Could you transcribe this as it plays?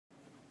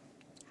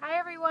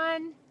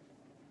everyone.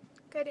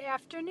 Good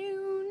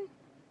afternoon.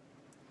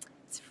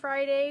 It's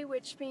Friday,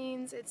 which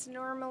means it's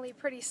normally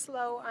pretty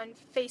slow on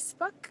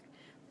Facebook,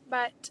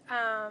 but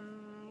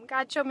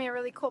God showed me a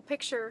really cool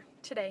picture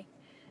today,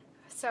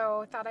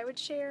 so I thought I would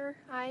share.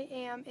 I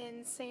am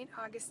in St.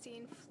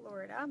 Augustine,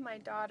 Florida. My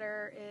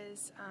daughter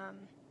is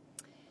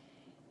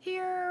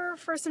here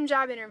for some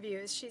job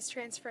interviews. She's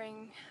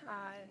transferring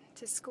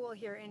to school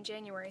here in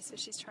January, so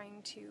she's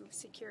trying to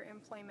secure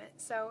employment.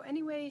 So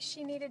anyway,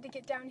 she needed to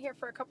get down here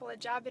for a couple of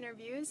job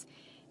interviews,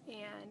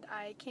 and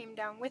I came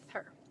down with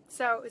her.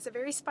 So it was a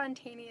very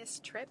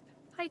spontaneous trip.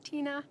 Hi,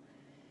 Tina.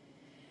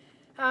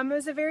 It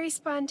was a very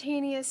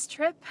spontaneous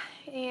trip,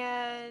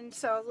 and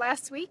so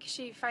last week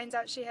she finds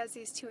out she has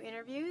these 2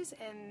 interviews,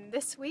 and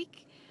this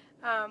week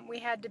we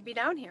had to be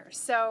down here.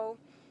 So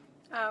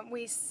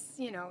we,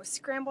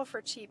 scramble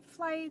for cheap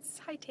flights.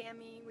 Hi,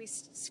 Tammy. We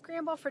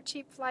scramble for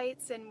cheap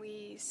flights, and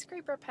we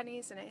scrape our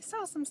pennies, and I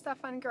sell some stuff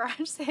on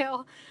garage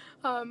sale,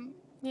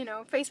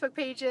 Facebook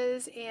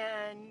pages,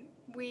 and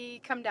we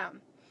come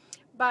down.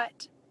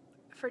 But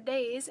for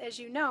days, as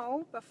you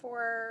know,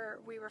 before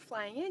we were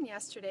flying in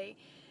yesterday,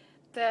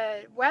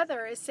 the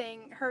weather is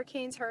saying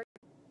hurricanes.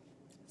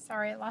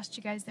 Sorry, I lost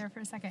you guys there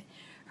for a second.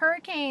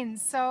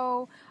 Hurricanes.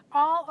 So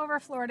all over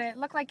Florida, it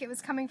looked like it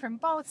was coming from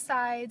both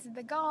sides of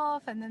the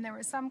Gulf, and then there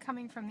was some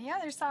coming from the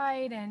other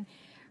side, and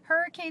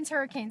hurricanes.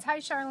 Hi,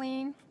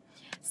 Charlene.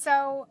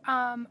 So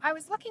I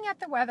was looking at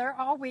the weather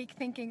all week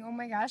thinking, oh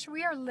my gosh,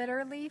 we are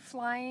literally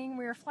flying.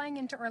 We were flying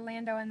into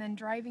Orlando and then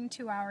driving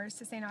 2 hours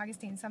to St.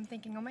 Augustine. So I'm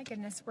thinking, oh my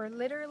goodness, we're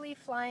literally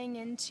flying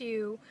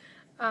into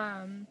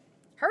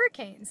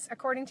hurricanes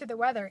according to the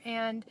weather.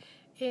 And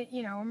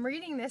I'm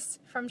reading this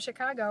from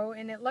Chicago,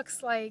 and it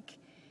looks like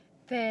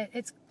that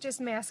it's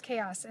just mass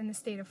chaos in the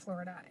state of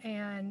Florida.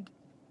 And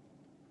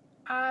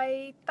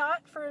I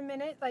thought for a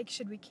minute, like,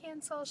 should we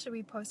cancel? Should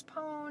we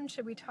postpone?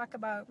 Should we talk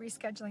about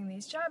rescheduling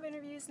these job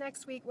interviews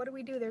next week? What do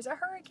we do? There's a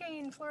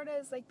hurricane. Florida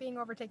is like being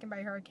overtaken by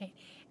a hurricane.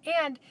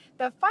 And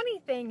the funny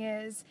thing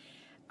is,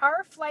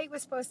 our flight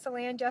was supposed to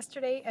land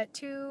yesterday at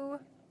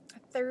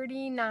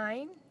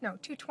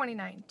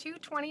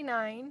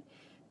 2:29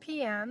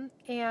 p.m.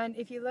 And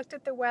if you looked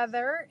at the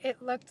weather,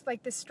 it looked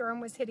like the storm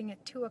was hitting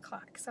at 2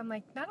 o'clock. So I'm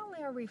like, not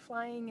only are we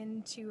flying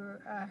into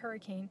a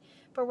hurricane,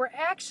 but we're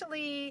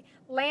actually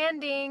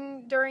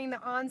landing during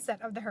the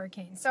onset of the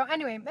hurricane. So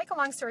anyway, make a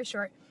long story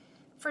short,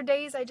 for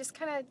days I just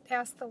kind of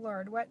asked the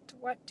Lord, what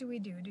do we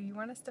do? Do you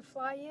want us to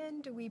fly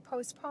in? Do we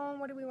postpone?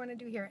 What do we want to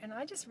do here? And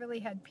I just really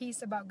had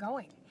peace about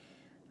going.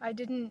 I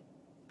don't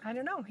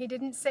know. He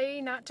didn't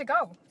say not to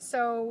go.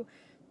 So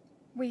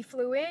we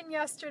flew in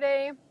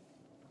yesterday.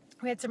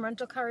 We had some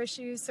rental car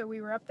issues, so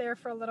we were up there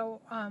for a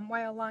little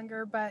while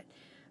longer, but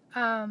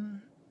by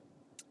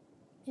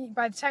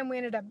the time we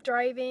ended up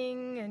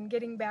driving and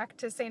getting back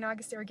to St.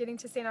 Augustine,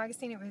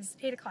 it was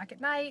 8 o'clock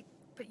at night.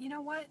 But you know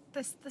what?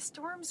 The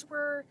storms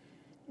were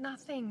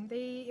nothing.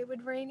 It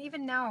would rain.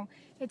 Even now,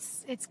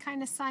 it's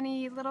kind of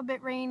sunny, a little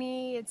bit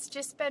rainy. It's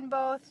just been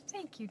both.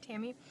 Thank you,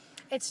 Tammy.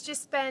 It's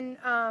just been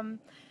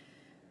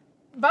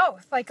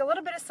both, like a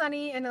little bit of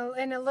sunny and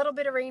a little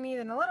bit of rainy,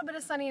 then a little bit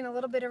of sunny and a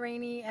little bit of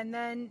rainy, and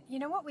then, you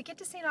know what, we get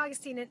to St.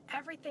 Augustine and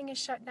everything is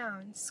shut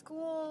down.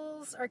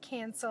 Schools are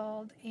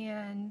canceled,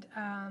 and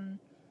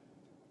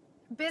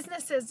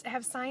businesses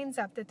have signs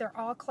up that they're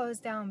all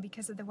closed down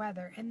because of the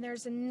weather, and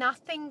there's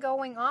nothing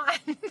going on.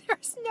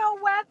 There's no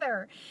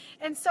weather.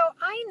 And so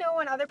I know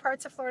in other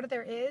parts of Florida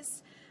there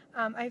is,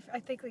 I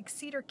think like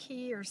Cedar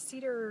Key or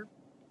Cedar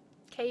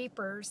Cape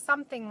or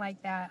something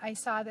like that. I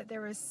saw that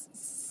there was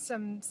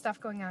some stuff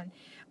going on,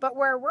 but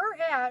where we're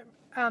at,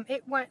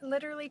 it went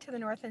literally to the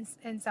north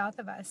and south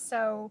of us.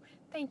 So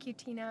thank you,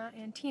 Tina.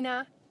 And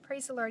Tina,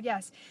 praise the Lord.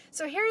 Yes.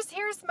 So here's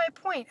my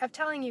point of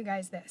telling you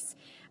guys this.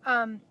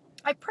 I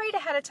prayed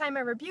ahead of time. I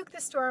rebuked the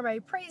storm. I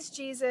praised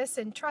Jesus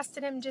and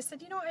trusted him. Just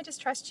said, I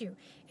just trust you.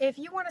 If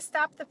you want to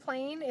stop the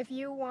plane, if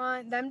you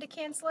want them to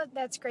cancel it,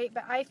 that's great.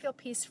 But I feel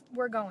peace.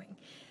 We're going.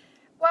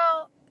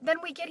 Well, then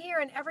we get here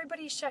and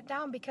everybody's shut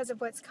down because of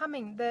what's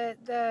coming.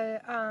 The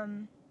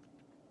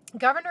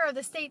governor of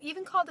the state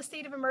even called a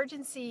state of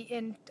emergency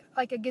in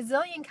like a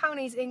gazillion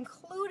counties,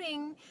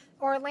 including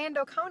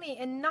Orlando County,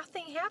 and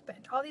nothing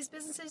happened. All these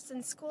businesses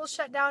and schools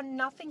shut down.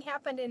 Nothing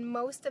happened in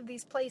most of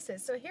these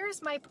places. So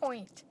here's my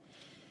point.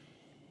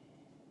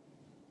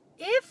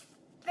 If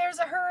there's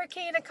a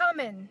hurricane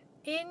a-coming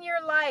in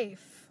your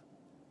life,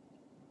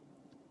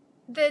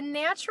 the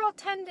natural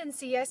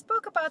tendency, I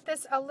spoke about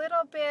this a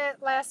little bit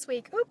last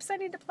week. Oops, I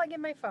need to plug in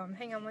my phone.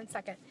 Hang on one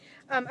second.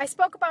 I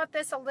spoke about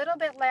this a little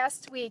bit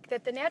last week,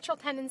 that the natural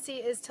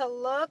tendency is to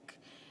look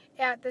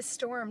at the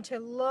storm, to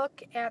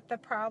look at the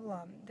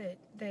problem,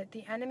 that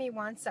the enemy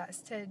wants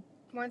to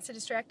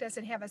distract us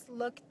and have us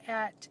look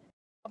at.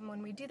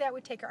 When we do that,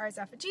 we take our eyes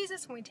off of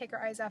Jesus. When we take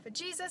our eyes off of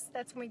Jesus,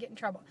 that's when we get in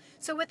trouble.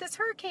 So with this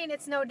hurricane,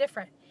 it's no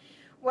different.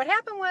 What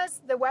happened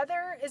was, the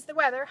weather is the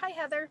weather. Hi,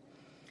 Heather.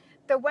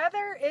 The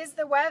weather is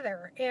the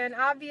weather, and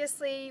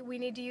obviously we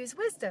need to use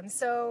wisdom.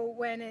 So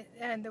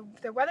the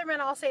weathermen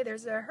all say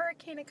there's a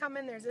hurricane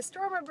coming, there's a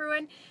storm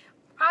brewing,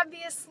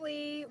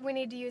 obviously we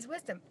need to use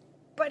wisdom.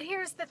 But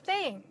here's the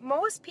thing.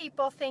 Most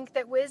people think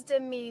that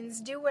wisdom means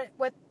do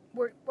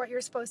what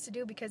you're supposed to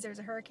do because there's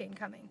a hurricane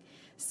coming.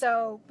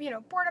 So,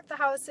 board up the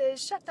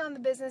houses, shut down the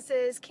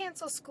businesses,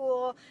 cancel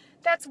school.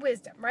 That's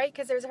wisdom, right?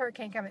 Because there's a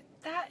hurricane coming.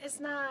 That is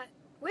not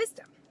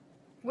wisdom.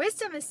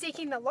 Wisdom is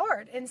seeking the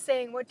Lord and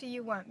saying, what do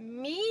you want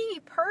me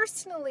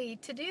personally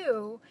to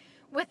do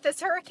with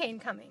this hurricane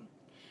coming?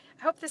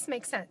 I hope this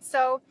makes sense.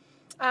 So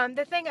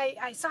the thing,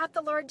 I sought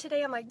the Lord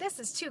today. I'm like, this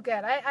is too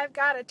good. I've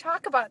got to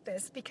talk about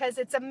this because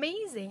it's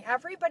amazing.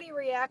 Everybody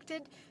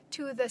reacted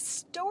to the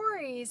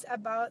stories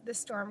about the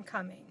storm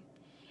coming.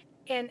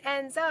 And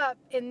ends up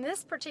in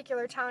this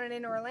particular town and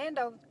in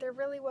Orlando, there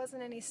really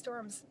wasn't any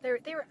storms. They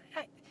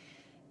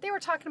were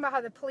talking about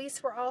how the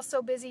police were all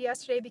so busy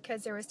yesterday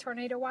because there was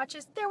tornado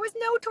watches. There was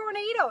no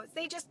tornadoes.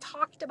 They just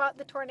talked about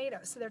the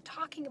tornadoes. So they're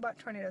talking about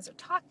tornadoes. They're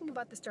talking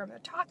about the storm. They're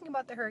talking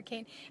about the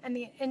hurricane. And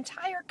the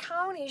entire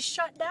county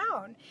shut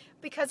down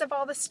because of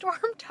all the storm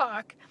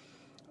talk.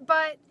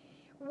 But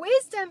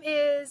wisdom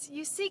is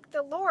you seek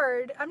the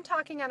Lord. I'm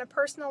talking on a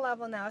personal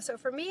level now. So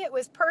for me, it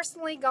was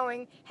personally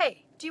going,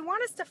 hey, do you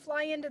want us to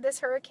fly into this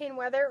hurricane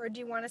weather or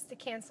do you want us to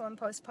cancel and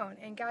postpone?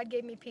 And God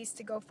gave me peace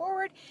to go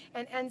forward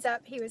and ends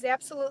up, he was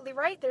absolutely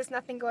right. There's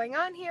nothing going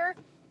on here.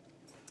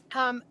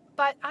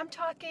 But I'm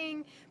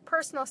talking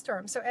personal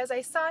storm. So as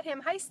I sought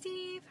him, hi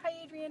Steve, hi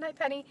Adrian, hi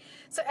Penny.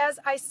 So as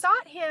I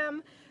sought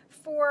him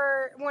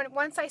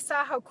once I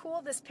saw how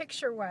cool this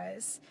picture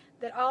was,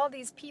 that all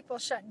these people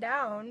shut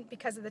down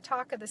because of the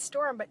talk of the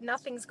storm, but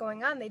nothing's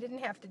going on. They didn't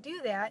have to do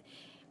that.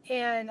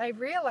 And I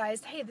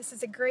realized, hey, this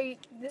is a great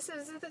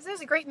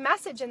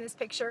message in this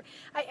picture.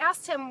 I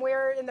asked him,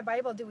 where in the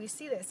Bible do we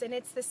see this? And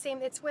it's the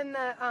same. It's when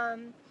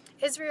the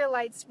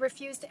Israelites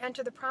refused to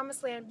enter the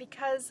Promised Land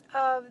because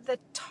of the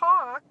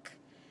talk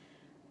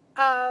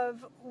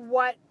of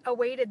what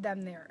awaited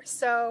them there.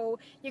 So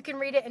you can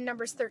read it in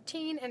Numbers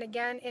 13 and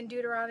again in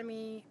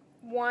Deuteronomy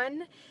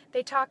 1.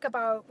 They talk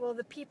about, well,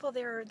 the people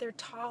they're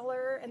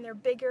taller and they're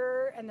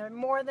bigger and they're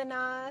more than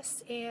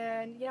us,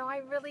 and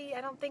I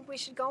don't think we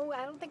should go.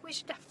 I don't think we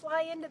should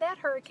fly into that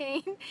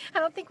hurricane. I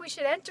don't think we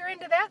should enter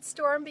into that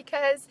storm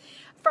because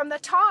from the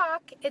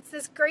talk it's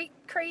this great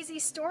crazy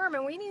storm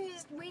and we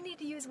need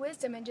to use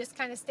wisdom and just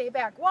kind of stay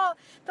back. Well,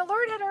 the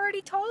Lord had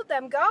already told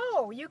them,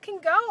 go, you can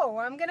go.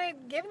 I'm going to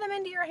give them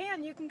into your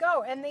hand. You can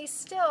go. And they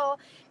still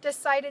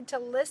decided to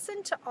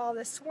listen to all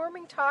the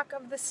swarming talk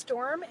of the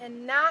storm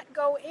and not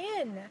go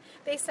in.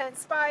 They sent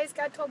spies.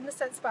 God told them to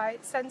send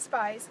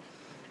spies.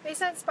 They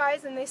sent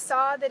spies and they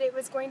saw that it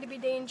was going to be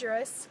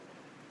dangerous.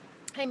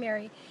 Hi,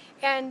 Mary.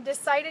 And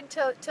decided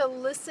to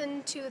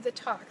listen to the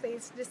talk. They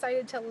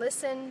decided to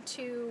listen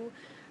to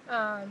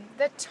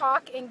the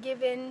talk and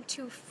give in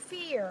to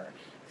fear.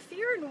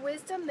 Fear and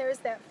wisdom, there's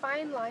that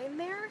fine line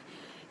there.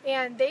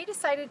 And they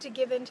decided to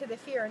give in to the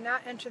fear and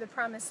not enter the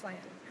Promised Land.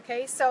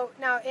 Okay, so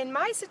now in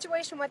my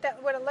situation, what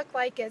it looked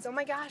like is, oh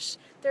my gosh,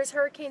 there's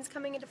hurricanes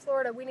coming into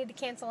Florida. We need to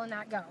cancel and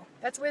not go.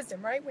 That's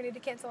wisdom, right? We need to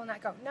cancel and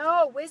not go.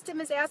 No,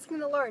 wisdom is asking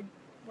the Lord,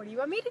 what do you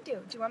want me to do?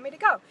 Do you want me to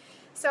go?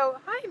 So,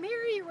 hi,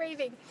 Mary, you're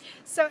raving.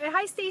 So, and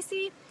hi,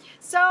 Stacy.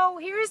 So,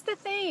 here's the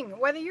thing.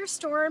 Whether your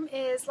storm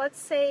is,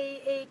 let's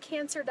say, a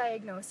cancer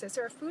diagnosis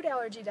or a food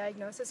allergy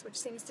diagnosis, which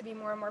seems to be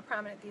more and more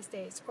prominent these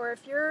days, or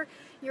if your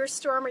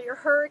storm or your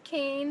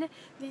hurricane,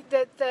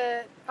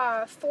 the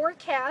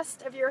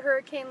forecast of your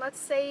hurricane, let's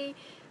say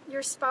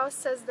your spouse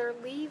says they're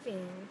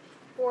leaving,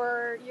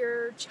 or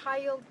your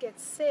child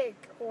gets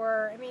sick,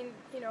 or,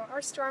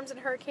 our storms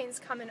and hurricanes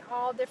come in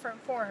all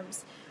different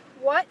forms.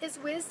 What is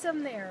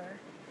wisdom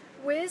there?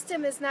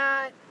 Wisdom is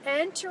not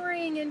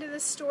entering into the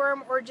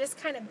storm or just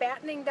kind of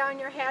battening down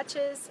your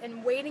hatches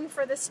and waiting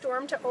for the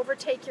storm to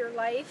overtake your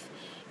life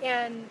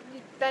and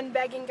then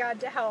begging God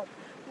to help.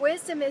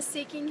 Wisdom is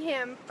seeking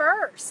Him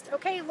first.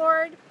 Okay,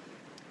 Lord,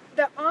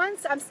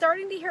 I'm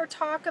starting to hear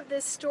talk of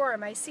this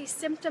storm. I see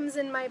symptoms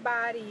in my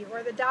body,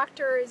 or the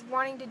doctor is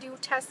wanting to do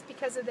tests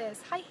because of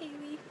this. Hi,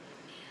 Haley.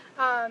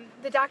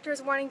 The doctor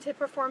is wanting to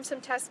perform some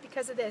tests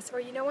because of this. Or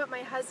you know what,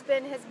 my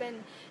husband has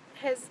been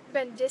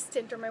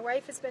distant, or my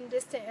wife has been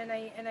distant, and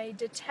I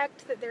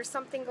detect that there's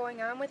something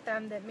going on with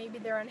them, that maybe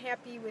they're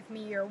unhappy with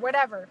me or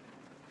whatever.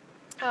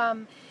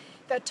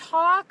 The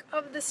talk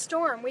of the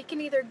storm, we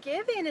can either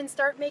give in and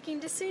start making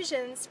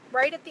decisions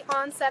right at the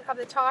onset of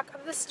the talk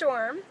of the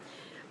storm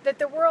that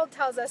the world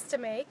tells us to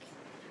make,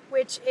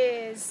 which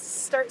is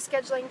start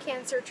scheduling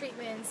cancer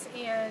treatments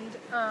and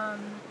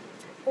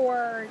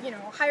or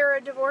hire a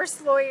divorce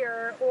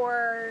lawyer,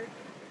 or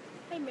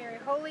hey Mary,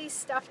 holy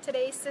stuff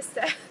today,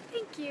 sister.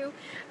 Thank you.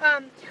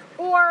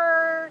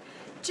 Or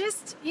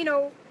just,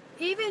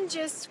 even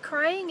just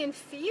crying in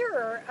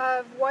fear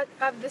of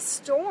the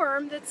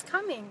storm that's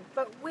coming.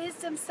 But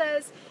wisdom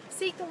says,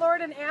 seek the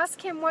Lord and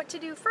ask Him what to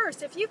do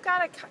first. If you've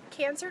got a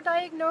cancer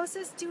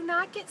diagnosis, do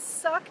not get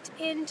sucked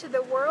into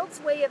the world's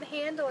way of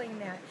handling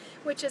that,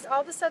 which is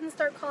all of a sudden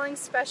start calling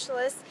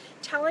specialists,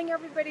 telling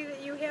everybody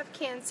that you have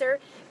cancer,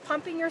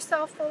 pumping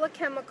yourself full of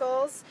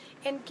chemicals,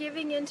 and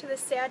giving into the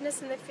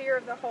sadness and the fear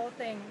of the whole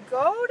thing.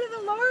 Go to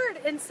the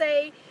Lord and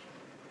say,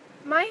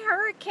 my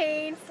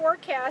hurricane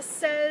forecast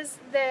says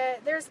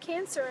that there's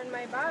cancer in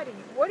my body.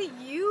 What do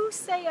you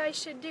say I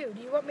should do?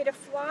 Do you want me to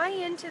fly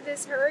into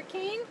this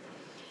hurricane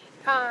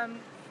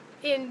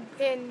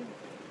in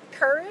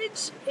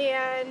courage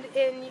and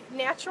in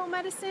natural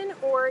medicine,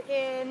 or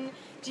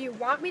do you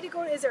want me to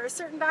go, is there a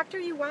certain doctor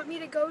you want me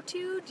to go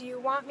to? Do you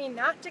want me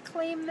not to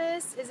claim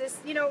this? Is this,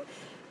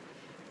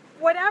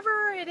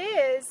 whatever it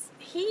is,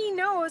 he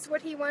knows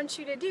what he wants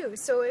you to do.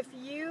 So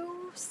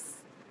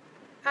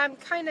I'm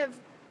kind of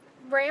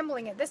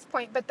rambling at this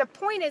point, but the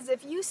point is,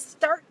 if you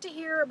start to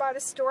hear about a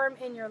storm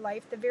in your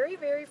life, the very,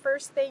 very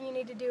first thing you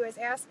need to do is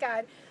ask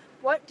God,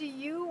 what do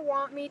you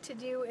want me to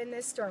do in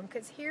this storm?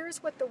 Because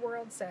here's what the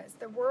world says.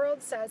 The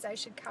world says I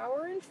should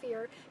cower in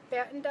fear,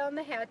 batten down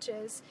the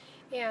hatches,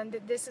 and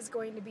that this is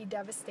going to be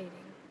devastating.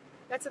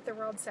 That's what the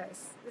world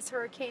says. This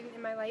hurricane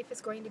in my life is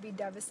going to be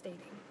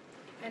devastating,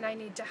 and I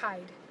need to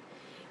hide.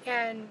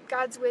 And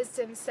God's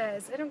wisdom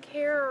says, I don't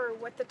care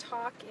what the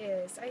talk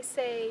is. I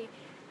say,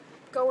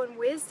 go in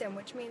wisdom,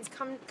 which means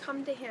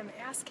come to him.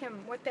 Ask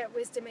him what that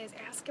wisdom is.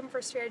 Ask him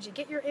for strategy.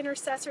 Get your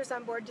intercessors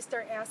on board to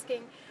start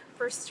asking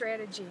for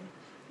strategy.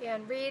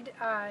 And read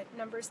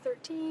Numbers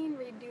 13,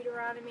 read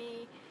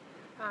Deuteronomy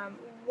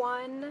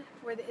 1,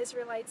 where the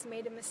Israelites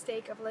made a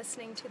mistake of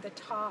listening to the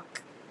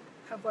talk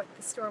of what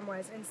the storm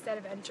was instead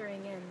of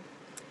entering in.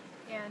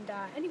 And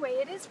anyway,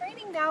 it is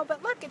raining now,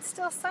 but look, it's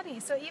still sunny.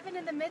 So even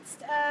in the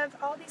midst of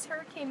all these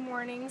hurricane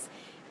warnings,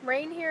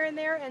 rain here and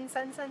there, and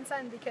sun, sun,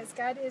 sun, because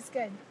God is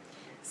good.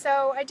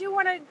 So I do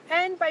want to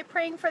end by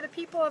praying for the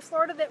people of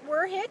Florida that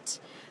were hit.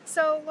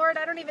 So Lord,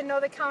 I don't even know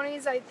the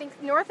counties, I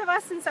think north of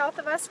us and south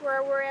of us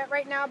where we're at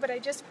right now, but I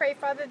just pray,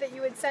 Father, that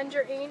you would send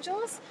your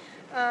angels,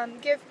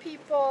 give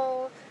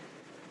people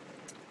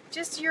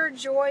just your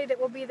joy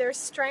that will be their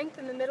strength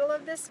in the middle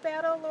of this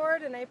battle,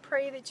 Lord. And I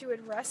pray that you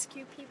would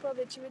rescue people,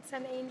 that you would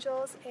send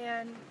angels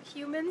and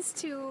humans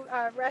to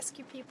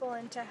rescue people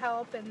and to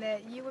help, and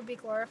that you would be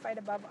glorified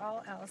above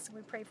all else.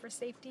 We pray for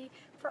safety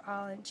for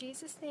all. In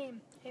Jesus'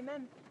 name,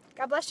 amen.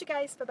 God bless you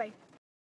guys. Bye-bye.